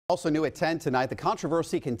Also new at 10 tonight, the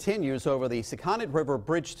controversy continues over the Sakonnet River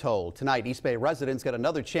bridge toll. Tonight, East Bay residents get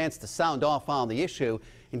another chance to sound off on the issue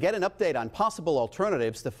and get an update on possible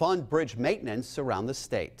alternatives to fund bridge maintenance around the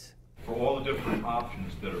state. For all the different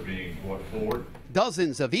options that are being brought forward,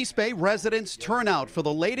 dozens of East Bay residents turn out for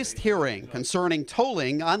the latest hearing concerning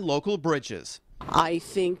tolling on local bridges. I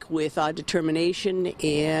think with our determination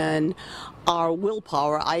and our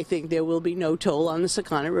willpower, I think there will be no toll on the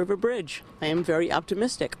Sakonnet River Bridge. I am very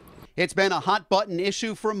optimistic. It's been a hot button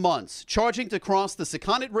issue for months, charging to cross the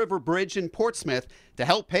Sakonnet River Bridge in Portsmouth to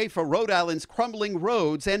help pay for Rhode Island's crumbling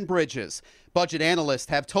roads and bridges. Budget analysts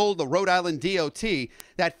have told the Rhode Island DOT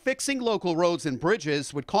that fixing local roads and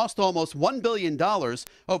bridges would cost almost $1 billion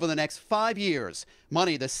over the next 5 years,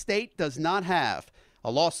 money the state does not have. A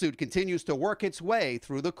lawsuit continues to work its way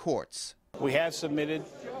through the courts. We have submitted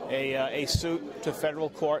a suit to federal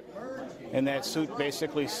court, and that suit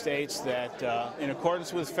basically states that in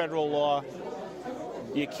accordance with federal law,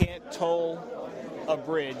 you can't toll a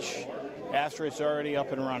bridge after it's already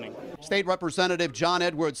up and running. State Representative John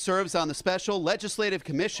Edwards serves on the Special Legislative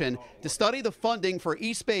Commission to study the funding for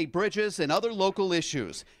East Bay bridges and other local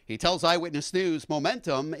issues. He tells Eyewitness News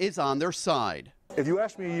momentum is on their side. If you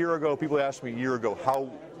asked me a year ago, people asked me a year ago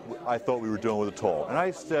how I thought we were doing with the toll. And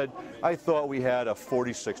I said, I thought we had a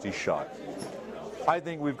 40-60 shot. I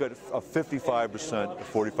think we've got a 55% to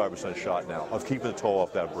 45% shot now of keeping the toll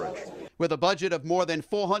off that bridge. With a budget of more than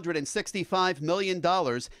 $465 million,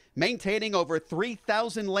 maintaining over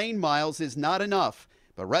 3,000 lane miles is not enough.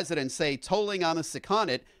 But residents say tolling on the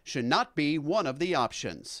Sakonnet should not be one of the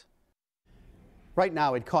options. Right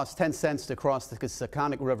now, it costs 10 cents to cross the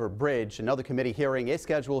Sakonnet River Bridge. Another committee hearing is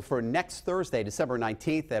scheduled for next Thursday, December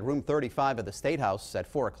 19th at room 35 of the State House at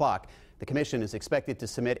 4 o'clock. The commission is expected to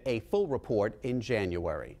submit a full report in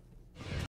January.